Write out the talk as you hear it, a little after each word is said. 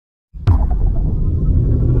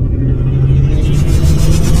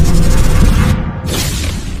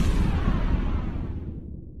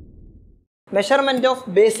measurement of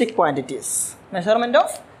basic quantities. Measurement of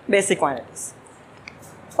basic quantities.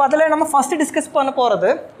 So, we will first discuss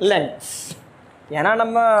length. ஏன்னா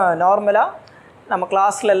நம்ம நார்மலா நம்ம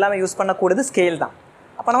கிளாஸ்ல எல்லாம் யூஸ் பண்ண கூடியது ஸ்கேல் தான்.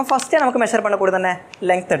 அப்ப நம்ம ஃபர்ஸ்ட் நமக்கு மெஷர் பண்ண கூடியது என்ன?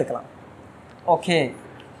 லெந்த் எடுக்கலாம். ஓகே.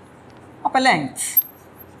 அப்ப லெந்த்.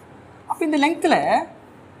 அப்ப இந்த லெந்த்ல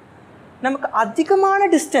நமக்கு அதிகமான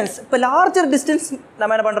டிஸ்டன்ஸ் இப்போ லார்ஜர் டிஸ்டன்ஸ்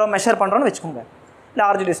நம்ம என்ன பண்ணுறோம் மெஷர் பண்ணுறோன்னு வச்சுக்கோங்க.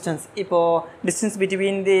 லார்ஜ் டிஸ்டன்ஸ் இப்போது distance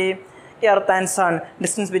between the earth and son,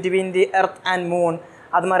 distance between the earth and Moon,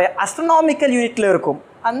 அது மாதிரி அஸ்ட்ரோனாமிக்கல் யூனிட்டில் இருக்கும்.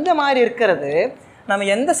 அந்த மாதிரி இருக்கிறது நம்ம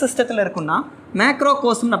எந்த சிஸ்டத்தில் இருக்குன்னா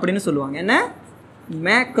மேக்ரோகாஸ்ம் அப்படின்னு சொல்லுவாங்க. என்ன?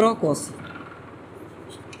 மேக்ரோகாஸ்ம்.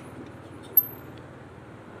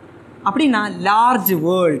 அப்படின்னா லார்ஜ்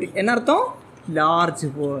வேர்ல்டு. என்ன அர்த்தம்? Large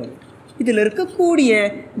world. இதில் இருக்கக்கூடிய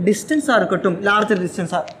டிஸ்டன்ஸாக இருக்கட்டும், லார்ஜர்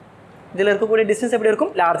டிஸ்டன்ஸாக, இதில் இருக்கக்கூடிய டிஸ்டன்ஸ் எப்படி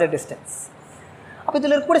இருக்கும்? Larger distance. அப்போ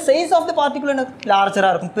இதில் இருக்கக்கூடிய சைஸ் ஆஃப் த பார்ட்டிகுலர்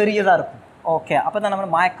லார்ஜராக இருக்கும், பெரியதாக இருக்கும். ஓகே, அப்போ தான்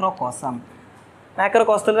நம்ம மேக்ரோகாஸ்ம்.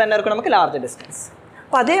 மேக்ரோகாஸ்டில் தான் என்ன இருக்கும்? நமக்கு லார்ஜர் டிஸ்டன்ஸ்.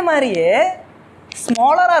 அப்போ அதே மாதிரியே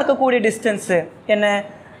ஸ்மாலராக இருக்கக்கூடிய டிஸ்டன்ஸு என்ன?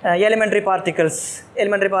 Elementary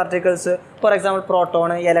particles for example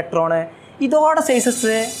ப்ரோட்டானு, electron, இதோட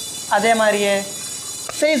சைஸஸ்ஸு, அதே மாதிரியே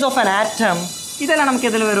சைஸ் ஆஃப் அன் ஆட்டம், இதெல்லாம் நமக்கு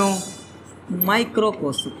எதில் வரும்?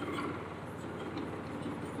 மைக்ரோகாஸ்ம்.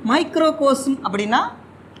 மைக்ரோகாஸ்ம் அப்படின்னா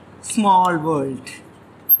ஸ்மால் வேர்ல்ட்.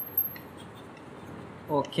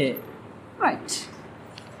 Okay, right.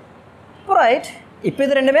 இப்போ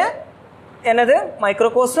இது ரெண்டுமே என்னது?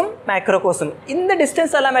 மைக்ரோகாஸ்ம், மேக்ரோகாஸ்ம். இந்த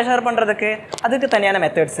டிஸ்டன்ஸ் எல்லாம் மெஷர் பண்ணுறதுக்கு அதுக்கு தனியான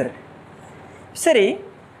மெத்தட்ஸ் இருக்குது. சரி,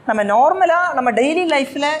 நம்ம நார்மலாக நம்ம டெய்லி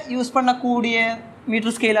லைஃப்பில் யூஸ் பண்ணக்கூடிய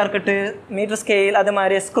மீட்டர் ஸ்கேலாக இருக்கட்டும், மீட்டர் ஸ்கேல், அது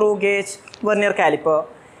மாதிரி ஸ்க்ரூ கேஜ், வெர்னியர் கேலிப்பர்,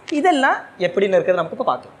 இதெல்லாம் எப்படின்னு இருக்கிறது நமக்கு இப்போ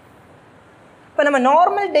பார்க்கலாம். இப்போ நம்ம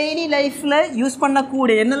நார்மல் டெய்லி லைஃப்பில் யூஸ்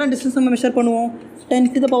பண்ணக்கூடிய என்னெல்லாம் டிஸ்டன்ஸ் நம்ம மெஷர் பண்ணுவோம்?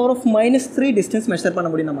 10⁻³ டிஸ்டன்ஸ் மெஷர் பண்ண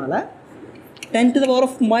முடியும் நம்மளால்.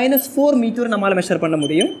 10⁻⁻4 மீட்டர் நம்மளால் மெஷர் பண்ண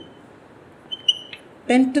முடியும்.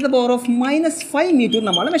 10⁻⁻5 மீட்டர்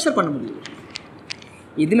நம்மளால் மெஷர் பண்ண முடியும்.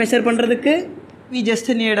 இது மெஷர் பண்ணுறதுக்கு we just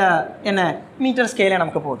need என்ன மீட்டர் ஸ்கேலே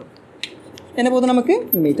நமக்கு போதும். என்ன போதும் நமக்கு?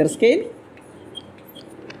 Metre scale.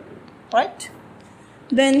 ரைட்.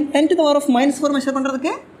 தென் 10⁻⁻4 மெஷர்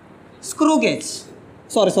பண்ணுறதுக்கு screw gauge,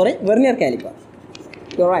 sorry vernier calliper.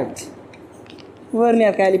 Right,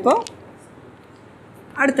 vernier calliper.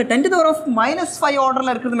 அடுத்து 10⁻⁻5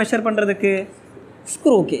 ஆர்டரில் இருக்கிறது மெஷர் பண்ணுறதுக்கு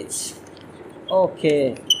ஸ்க்ரூ கேஜ். ஓகே,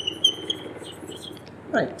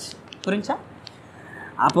 ரைட், புரிஞ்சா?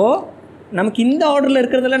 அப்போது நமக்கு இந்த ஆர்டரில்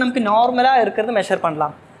இருக்கிறதுல நமக்கு நார்மலாக இருக்கிறது மெஷர்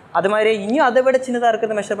பண்ணலாம். அது மாதிரி இன்னும் அதை விட சின்னதாக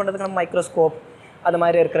இருக்கிறது மெஷர் பண்ணுறதுக்கு நம்ம மைக்ரோஸ்கோப், அது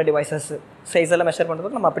மாதிரி இருக்கிற டிவைசஸ் சைஸ் எல்லாம் மெஷர்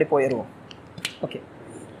பண்ணுறதுக்கு நம்ம அப்படி போயிடுவோம். ஓகே,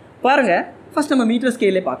 பாருங்கள், ஃபஸ்ட் நம்ம மீட்டர்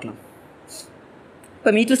ஸ்கேலே பார்க்கலாம். இப்போ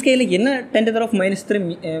மீட்டர் ஸ்கேலில் என்ன 10⁻³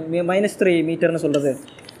 மீட்டர்னு சொல்கிறது?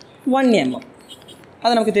 1 mm.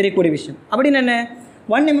 அது நமக்கு தெரியக்கூடிய விஷயம். அப்படின்னு என்ன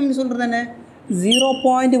 1 mm சொல்கிறது? என்ன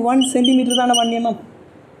 0.1 சென்டிமீட்டர் தானே 1 mm.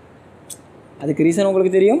 அதுக்கு ரீசன்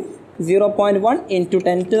உங்களுக்கு தெரியும். 0.1 ×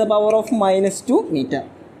 10⁻⁻2 மீட்டர்.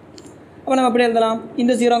 அப்போ நம்ம எப்படி எழுதலாம்?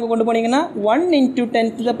 இந்த 0 அங்கே கொண்டு போனீங்கன்னா 1 ×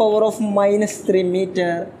 10⁻⁻3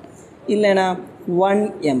 மீட்டர், இல்லைனா 1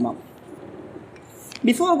 mm.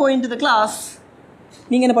 Before going to the class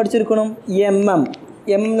நீங்கள் என்ன படிச்சிருக்கணும்?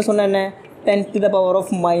 எம்எம்னு சொன்ன என்ன?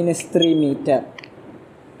 10⁻⁻3 மீட்டர்.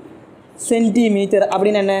 சென்டிமீட்டர்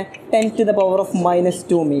அப்படின்னு என்ன?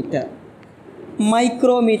 10⁻⁻2 மீட்டர்.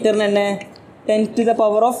 மைக்ரோமீட்டர்னு என்ன?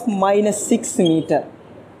 10⁻⁻6 மீட்டர்.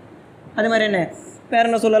 அது மாதிரி என்ன வேறு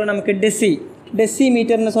என்ன சொல்லலாம்? நமக்கு டெசி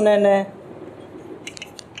மீட்டர்னு சொன்ன என்ன?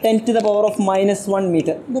 10⁻⁻1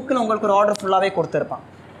 மீட்டர். புக்கில் உங்களுக்கு ஒரு ஆர்டர் ஃபுல்லாகவே கொடுத்துருப்பான்.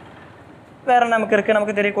 வேறு நமக்கு இருக்குது,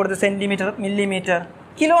 நமக்கு தெரியக்கூடாது சென்டிமீட்டர், மில்லிமீட்டர்,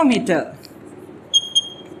 கிலோமீட்டர்.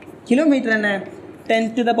 கிலோமீட்டர் என்ன?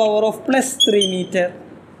 10⁻+3 மீட்டர்.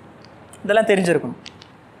 இதெல்லாம் தெரிஞ்சிருக்கணும்.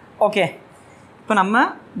 ஓகே, இப்போ நம்ம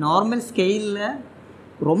நார்மல் ஸ்கேலில்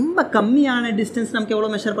ரொம்ப கம்மியான டிஸ்டன்ஸ் நமக்கு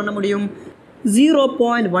எவ்வளோ மெஷர் பண்ண முடியும்?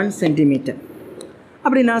 0.1 சென்டிமீட்டர்.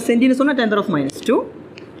 அப்படின்னா சென்டின்னு சொன்னால் 10⁻².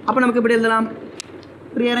 அப்போ நமக்கு எப்படி எழுதலாம்?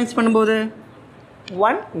 ரீஅரேஞ்ச் பண்ணும்போது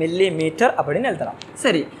 1 மில்லிமீட்டர் அப்படின்னு எழுதலாம்.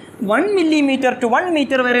 சரி, 1 மில்லிமீட்டர் டு 1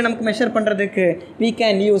 மீட்டர் வரை நமக்கு மெஷர் பண்ணுறதுக்கு we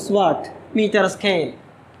can use what? Metre scale.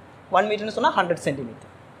 1 மீட்டர்னு சொன்னால் 100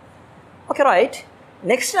 சென்டிமீட்டர். Okay, right.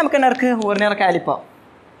 நெக்ஸ்ட் நமக்கு என்ன இருக்குது? Vernier calliper.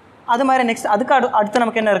 அது மாதிரி நெக்ஸ்ட் அதுக்கு அடுத்து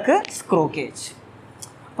நமக்கு என்ன இருக்குது? Screw gauge.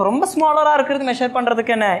 இப்போ ரொம்ப ஸ்மாலராக இருக்கிறது மெஷர்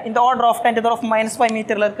பண்ணுறதுக்கு என்ன? இந்த ஆர்டர் ஆஃப் 10⁻⁻5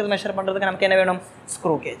 மீட்டரில் இருக்கிறது மெஷர் பண்ணுறதுக்கு நமக்கு என்ன வேணும்?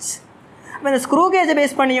 Screw gauge. அப்போ இந்த ஸ்க்ரூ கேஜை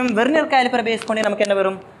பேஸ் பண்ணியும் வெர்னியர் கேலிப்பரை பேஸ் பண்ணி நமக்கு என்ன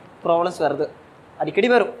வரும்? ப்ராப்ளம்ஸ் வருது, அடிக்கடி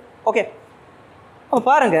வரும். ஓகே, அப்போ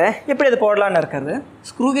பாருங்கள் எப்படி அது போடலான்னு இருக்கிறது.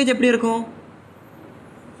 ஸ்க்ரூ கேஜ் எப்படி இருக்கும்?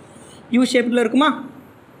 யூ ஷேப்பில் இருக்குமா?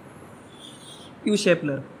 யூ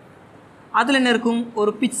ஷேப்பில் இருக்கும். அதில் என்ன இருக்கும்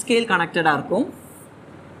ஒரு பிச் ஸ்கேல் கனெக்டடாக இருக்கும்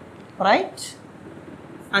ரைட்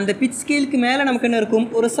அந்த பிச் ஸ்கேலுக்கு மேலே நமக்கு என்ன இருக்கும்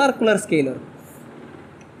ஒரு சர்க்குலர் ஸ்கேல் இருக்கும்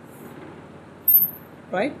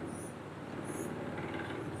ரைட்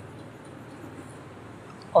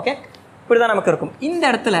ஓகே இப்படி தான் நமக்கு இருக்கும் இந்த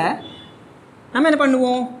இடத்துல நம்ம என்ன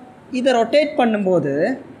பண்ணுவோம் இதை ரொட்டேட் பண்ணும்போது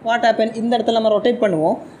வாட் ஹேப்பன் இந்த இடத்துல நம்ம ரொட்டேட்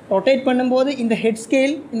பண்ணுவோம் ரொட்டேட் பண்ணும்போது இந்த ஹெட்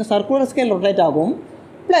ஸ்கேல் இந்த சர்க்குலர் ஸ்கேல் ரொட்டேட் ஆகும்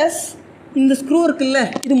ப்ளஸ் இந்த ஸ்க்ரூ இருக்குல்ல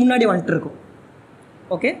இது முன்னாடி வந்துட்டு இருக்கும்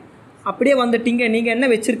ஓகே அப்படியே வந்துட்டீங்க நீங்கள் என்ன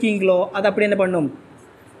வச்சுருக்கீங்களோ அது அப்படியே என்ன பண்ணும்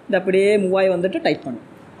இது அப்படியே மூவ் ஆகி வந்துட்டு டைட் பண்ணும்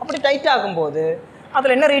அப்படி டைட் ஆகும்போது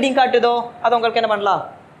அதில் என்ன ரீடிங் காட்டுதோ அதை உங்களுக்கு என்ன பண்ணலாம்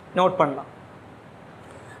நோட் பண்ணலாம்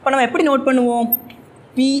இப்போ நம்ம எப்படி நோட் பண்ணுவோம்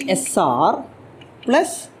பிஎஸ்ஆர்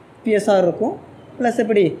ப்ளஸ் பிஎஸ்ஆர் இருக்கும் ப்ளஸ்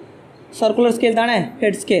எப்படி சர்க்குலர் ஸ்கேல் தானே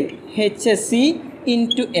head scale HSC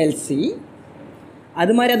into LC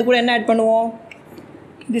அது மாதிரி அது கூட என்ன ஆட் பண்ணுவோம்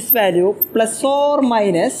this value plus R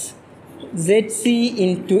minus ஜெட்சி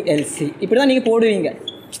into LC இப்படி தான் நீங்கள் போடுவீங்க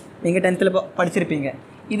நீங்கள் 10th படிச்சிருப்பீங்க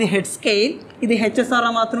இது ஹெட் ஸ்கேல் இது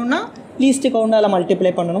ஹெச்எஸ்ஆராக மாற்றணும்னா லீஸ்ட் கவுண்டால்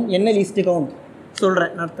மல்டிப்ளை பண்ணணும் என்ன லீஸ்ட் கவுண்ட்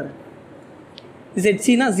சொல்கிறேன் நடத்துகிறேன்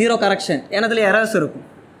ஜெட்சினா 0 கரெக்ஷன் ஏன்னா அதில் எரர்ஸ் இருக்கும்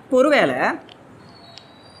இப்போ ஒருவேளை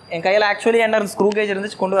என் கையில் ஆக்சுவலி என்ன ஸ்க்ரூ கேஜ்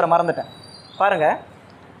இருந்துச்சு கொண்டு வர மறந்துட்டேன் பாருங்கள்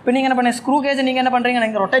இப்போ நீங்கள் என்ன பண்ண ஸ்க்ரூ கேஜை நீங்கள் என்ன பண்ணுறீங்க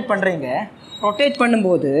நீங்கள் ரொட்டேட் பண்ணுறீங்க ரொட்டேட்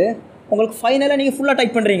பண்ணும்போது உங்களுக்கு ஃபைனலாக நீங்கள் ஃபுல்லாக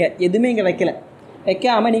டைட் பண்ணுறீங்க எதுவுமே இங்கே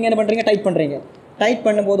வைக்காமல் நீங்கள் என்ன பண்ணுறீங்க டைட் பண்ணுறீங்க டைட்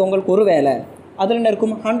பண்ணும்போது உங்களுக்கு ஒரு வேலை அதில் என்ன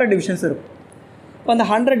இருக்கும் 100 டிவிஷன்ஸ் இருக்கும் இப்போ அந்த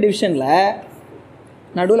 100 டிவிஷனில்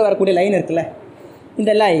நடுவில் வரக்கூடிய லைன் இருக்குல்ல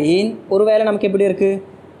இந்த லைன் ஒரு வேளை நமக்கு எப்படி இருக்குது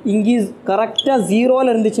இங்கே கரெக்டாக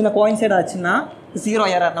 0ல் இருந்துச்சுன்னா கோயின்சைட் ஆச்சுன்னா 0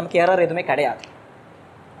 எரர் நமக்கு எரர் எதுவுமே கிடையாது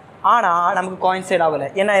ஆனால் நமக்கு கோயின்சைட் ஆகலை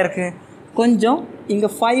என்ன இருக்குது கொஞ்சம் இங்கே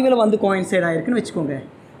 5ல் வந்து கோயின்சைட் ஆகிருக்குன்னு வச்சுக்கோங்க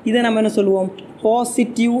இதை நம்ம என்ன சொல்லுவோம்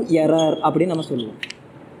பாசிட்டிவ் எரர் அப்படின்னு நம்ம சொல்லுவோம்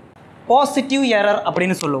பாசிட்டிவ் எரர்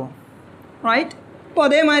அப்படின்னு சொல்லுவோம் ரைட் இப்போ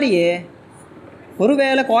அதே மாதிரியே ஒரு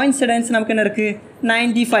வேளை கோயின்சிடன்ஸ் நமக்கு என்ன இருக்குது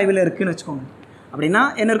 95ல் இருக்குதுன்னு வச்சுக்கோங்க அப்படின்னா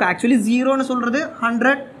என்ன இருக்குது ஆக்சுவலி 0ன்னு சொல்கிறது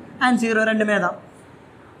 100 and 0 ரெண்டுமே தான்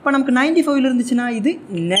இப்போ நமக்கு 95ல் இருந்துச்சுன்னா இது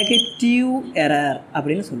நெகட்டிவ் எரர்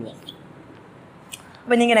அப்படின்னு சொல்லுவோம்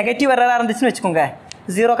இப்போ நீங்கள் நெகட்டிவ் எரராக இருந்துச்சுன்னு வச்சுக்கோங்க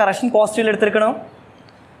 0 கரெக்ஷன் பாசிட்டிவில் எடுத்துருக்கணும்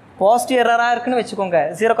பாசிட்டிவ் எரராக இருக்குன்னு வச்சுக்கோங்க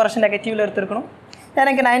 0 கரெக்ஷன் நெகட்டிவில் எடுத்துருக்கணும்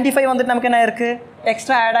எனக்கு 95 வந்துட்டு நமக்கு என்ன இருக்குது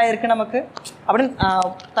எக்ஸ்ட்ரா ஆட் ஆகிருக்கு நமக்கு அப்படின்னு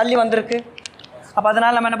தள்ளி வந்திருக்கு அப்போ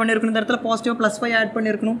அதனால் நம்ம என்ன பண்ணியிருக்கணும் இந்த இடத்துல பாசிட்டிவ் +5 ஆட்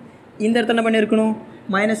பண்ணியிருக்கணும் இந்த இடத்துல என்ன பண்ணியிருக்கணும்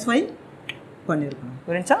 -5 பண்ணியிருக்கணும்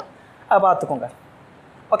புரிஞ்சா அதை பார்த்துக்கோங்க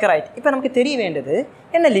ஓகே ரைட் இப்போ நமக்கு தெரிய வேண்டியது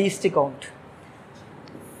என்ன லீஸ்ட் கவுண்ட்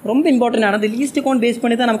ரொம்ப இம்பார்ட்டன்ட் ஆனது லீஸ்ட் கவுண்ட் பேஸ்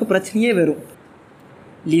பண்ணி தான் நமக்கு பிரச்சனையே வரும்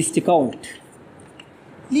லீஸ்ட் கவுண்ட்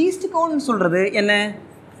சொல்கிறது என்ன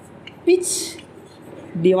pitch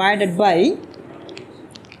divided by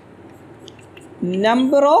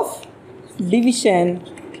number of division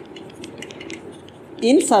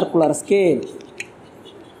in circular scale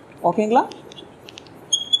ஓகேங்களா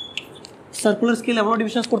சர்க்குலர் ஸ்கேல் எவ்வளோ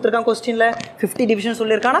டிவிஷன்ஸ் கொடுத்துருக்காங்க கொஸ்டினில் 50 டிவிஷன்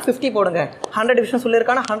சொல்லியிருக்கானா 50 போடுங்க 100 டிவிஷன்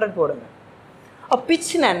சொல்லியிருக்கானா 100 போடுங்க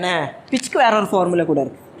பிச்சுன்னு என்ன பிச்சுக்கு வேற ஒரு ஃபார்முலா கூட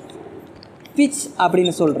இருக்குது பிச்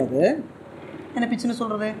அப்படின்னு சொல்கிறது என்ன பிச்சுன்னு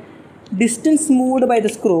சொல்கிறது distance moved by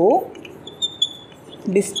the screw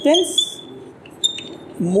distance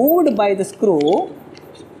moved by the screw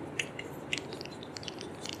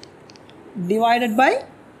divided by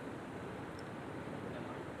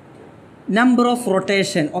number of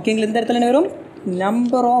rotation. Okay, இந்த இடத்துல என்ன வரும்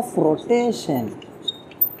number of rotation.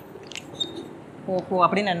 ஓஹோ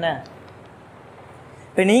அப்படின்னு என்ன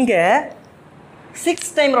இப்போ நீங்கள்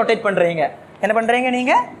 6 டைம் ரொட்டேட் பண்ணுறீங்க என்ன பண்ணுறீங்க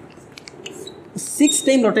நீங்கள் 6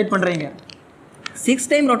 டைம் ரொட்டேட் பண்ணுறீங்க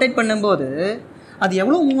 6 டைம் ரொட்டேட் பண்ணும்போது அது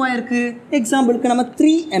எவ்வளோ மூவ் ஆகிருக்கு எக்ஸாம்பிளுக்கு நம்ம 3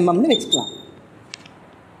 mmன்னு வச்சுக்கலாம்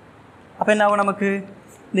அப்போ என்ன ஆகும் நமக்கு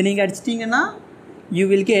இது நீங்கள் அடிச்சிட்டிங்கன்னா you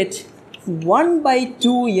will get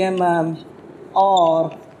 1/2 mm or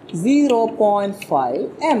 0.5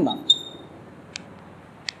 mm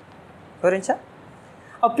புரிஞ்சா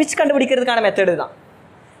அப்போ பிச் கண்டுபிடிக்கிறதுக்கான மெத்தடு தான்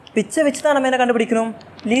பிச்சை வச்சு தான் நம்ம என்ன கண்டுபிடிக்கணும்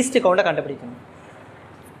லீஸ்ட் கவுண்டை கண்டுபிடிக்கணும்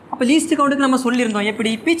அப்போ லீஸ்ட் கவுண்டுக்கு நம்ம சொல்லியிருந்தோம்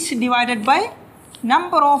எப்படி pitch divided by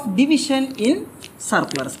number of division in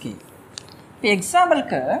circular scale இப்போ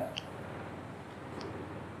எக்ஸாம்பிளுக்கு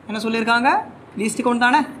என்ன சொல்லியிருக்காங்க லீஸ்ட் கவுண்ட்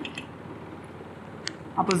தானே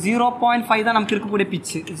அப்போ 0.5 தான் நமக்கு இருக்கக்கூடிய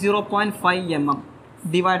பிச்சு 0.5 mm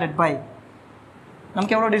டிவைடட் பை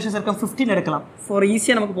நமக்கு எவ்வளோ டிவிஷன்ஸ் இருக்கும் 15 எடுக்கலாம் ஃபார்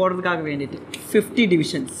ஈஸியாக நமக்கு போடுறதுக்காக வேண்டிட்டு 50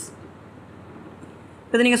 டிவிஷன்ஸ்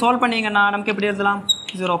இதை நீங்கள் சால்வ் பண்ணிங்கன்னா நமக்கு எப்படி எழுதலாம்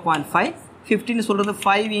 0.5 15 சொல்கிறது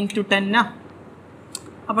 5 × 10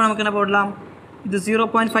 அப்போ நமக்கு என்ன போடலாம் இது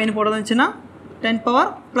 0.5 போடுறதுச்சுன்னா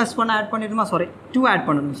 10⁻+1 ஆட் பண்ணிடுமா 2 ஆட்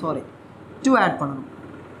பண்ணணும் 2 ஆட் பண்ணணும்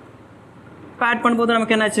இப்போ ஆட் பண்ணும்போது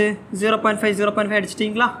நமக்கு என்னாச்சு 0.5 0.5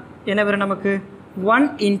 அடிச்சிட்டிங்களா? என்ன வரும் நமக்கு 1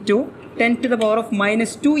 into 10 to the power of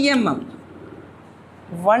minus 2 mm.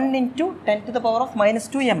 1 into 10 to the power of minus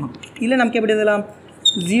 2 mm. இல்லை நமக்கு எப்படி எழுதலாம்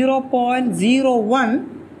 0.01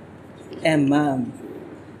 mm.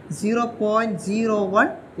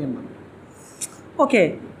 0.01 mm. ஓகே,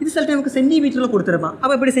 இது சில டைம் நமக்கு சென்டிமீட்டரில் கொடுத்துருப்பான்.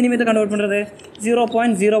 அப்போ எப்படி சென்டிமீட்டர் கன்வெர்ட் பண்ணுறது?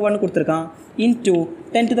 0.01 கொடுத்துருக்கான் into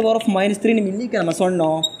 10 to the power of minus 3 மில்லிக்கு நம்ம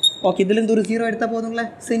சொன்னோம். ஓகே, இதுலேருந்து ஒரு 0 எடுத்தால் போதுங்களே,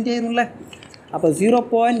 சென்டி ஆயிருங்களே. அப்போ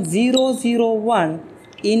 0.001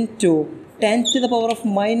 into 10 to the power of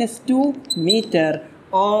minus 2 meter,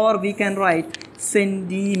 or we can write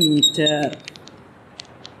centimeter.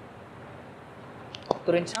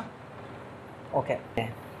 புரிஞ்சா? Okay,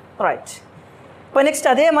 right. இப்போ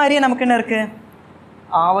நெக்ஸ்ட் அதே மாதிரியே நமக்கு என்ன இருக்குது,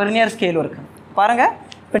 வெர்னியர் ஸ்கேலும் இருக்குது. பாருங்கள்,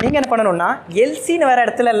 இப்போ நீங்கள் என்ன பண்ணணும்னா எல்சின்னு வேறு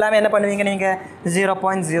இடத்துல எல்லாமே என்ன பண்ணுவீங்க, நீங்கள்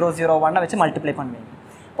 0.001 வச்சு மல்டிப்ளை பண்ணுவீங்க.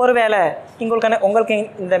 ஒரு வேளை உங்களுக்கு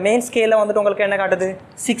இந்த மெயின் ஸ்கேலில் வந்துட்டு உங்களுக்கு என்ன காட்டுது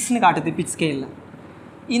 6ன்னு காட்டுது பிச் ஸ்கேலில்.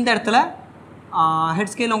 இந்த இடத்துல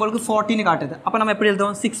ஹெட் ஸ்கேலில் உங்களுக்கு 14 காட்டுது. அப்போ நம்ம எப்படி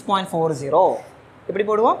எழுதுவோம் 6.40 எப்படி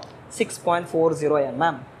போடுவோம் 6.40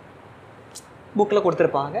 mm. புக்கில்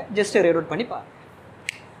கொடுத்துருப்பாங்க, ஜஸ்ட் ரீட் அவுட் பண்ணி பாருங்க.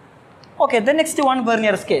 Okay, then next one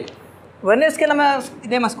vernier scale. Vernier scale நம்ம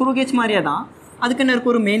இதே மாதிரி ஸ்க்ரூ கேஜ் மாதிரியே தான். அதுக்கு என்ன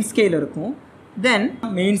இருக்கும், ஒரு மெயின் ஸ்கேல் இருக்கும். தென்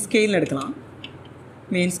மெயின் ஸ்கேல்னு எடுக்கலாம்.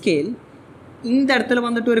 மெயின் ஸ்கேல் இந்த இடத்துல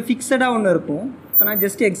வந்துட்டு ஒரு ஃபிக்ஸடாக ஒன்று இருக்கும். இப்போ நான்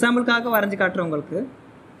ஜஸ்ட் எக்ஸாம்பிளுக்காக வரைஞ்சி காட்டுறேன் உங்களுக்கு.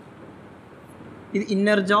 இது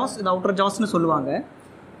இன்னர் ஜாஸ், இது அவுட்டர் ஜாஸ்ன்னு சொல்லுவாங்க.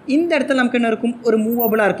 இந்த இடத்துல நமக்கு என்ன இருக்கும், ஒரு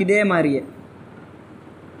மூவபுளாக இருக்குது. இதே மாதிரியே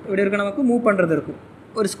இப்படி இருக்கும், நமக்கு மூவ் பண்ணுறது இருக்கும்.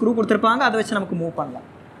 ஒரு ஸ்க்ரூ கொடுத்துருப்பாங்க, அதை வச்சு நமக்கு மூவ் பண்ணலாம்.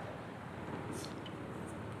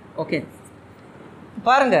 ஓகே,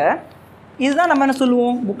 பாருங்கள், இதுதான் நம்ம என்ன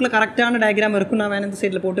சொல்லுவோம், புக்கில் கரெக்டான டயக்ராம் இருக்கும். நான் வேணும் இந்த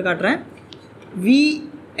சைடில் போட்டு காட்டுறேன்.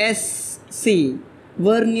 VSC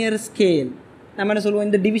vernier scale. நம்ம என்ன சொல்லுவோம்,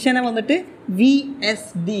 இந்த டிவிஷனை வந்துட்டு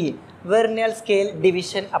விஎஸ்டி வெர்னியர் ஸ்கேல்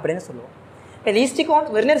டிவிஷன் அப்படின்னு சொல்லுவோம். இப்போ லீஸ்ட் கவுண்ட்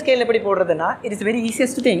வெர்னியர் ஸ்கேல் எப்படி போடுறதுன்னா, it is very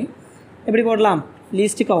easiest thing. எப்படி போடலாம்,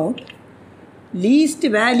 least count least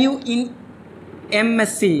value in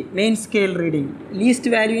MSc main scale reading. Least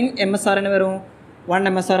value in MSR என்ன வரும் 1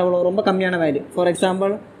 MSR. அவ்வளோ ரொம்ப கம்மியான வேல்யூ. ஃபார்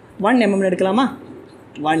எக்ஸாம்பிள் 1 mm எடுக்கலாமா,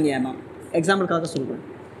 1 mm எக்ஸாம்பிளுக்காக சொல்கிறேன்.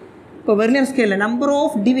 இப்போ வெர்னியர் ஸ்கேலில் number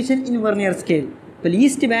of division in vernier scale. இப்போ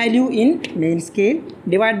least value in main scale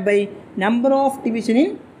divide by number of division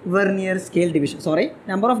in vernier scale division, sorry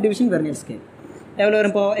number of division vernier scale எவ்வளோ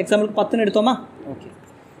வரும்? இப்போ எக்ஸாம்பிளுக்கு 10ன்னு எடுத்தோமா. Okay,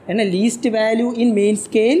 என்ன least value in main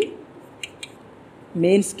scale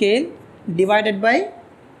divided by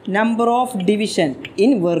number of division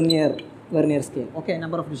in vernier scale. Okay,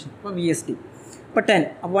 number of division for VSD. But 10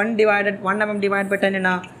 1 mm divided by 10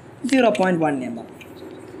 என்ன 0.1 mm.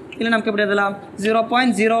 இல்லை நமக்கு எப்படி எழுதலாம்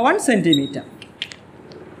 0.01 centimeter.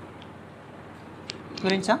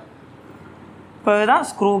 புரிஞ்சா? இப்போ தான்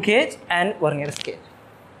screw gauge and vernier scale.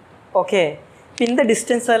 Okay, இந்த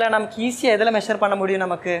distance எல்லாம் நமக்கு ஈஸியாக எதில் மெஷர் பண்ண முடியும்,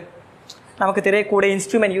 நமக்கு தெரியக்கூடிய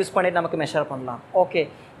இன்ஸ்ட்ருமெண்ட் யூஸ் பண்ணிட்டு நமக்கு மெஷர் பண்ணலாம். ஓகே,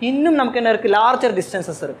 இன்னும் நமக்கு என்ன இருக்குது, லார்ஜர்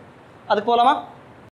டிஸ்டன்சஸ் இருக்குது. அது போகலாமா?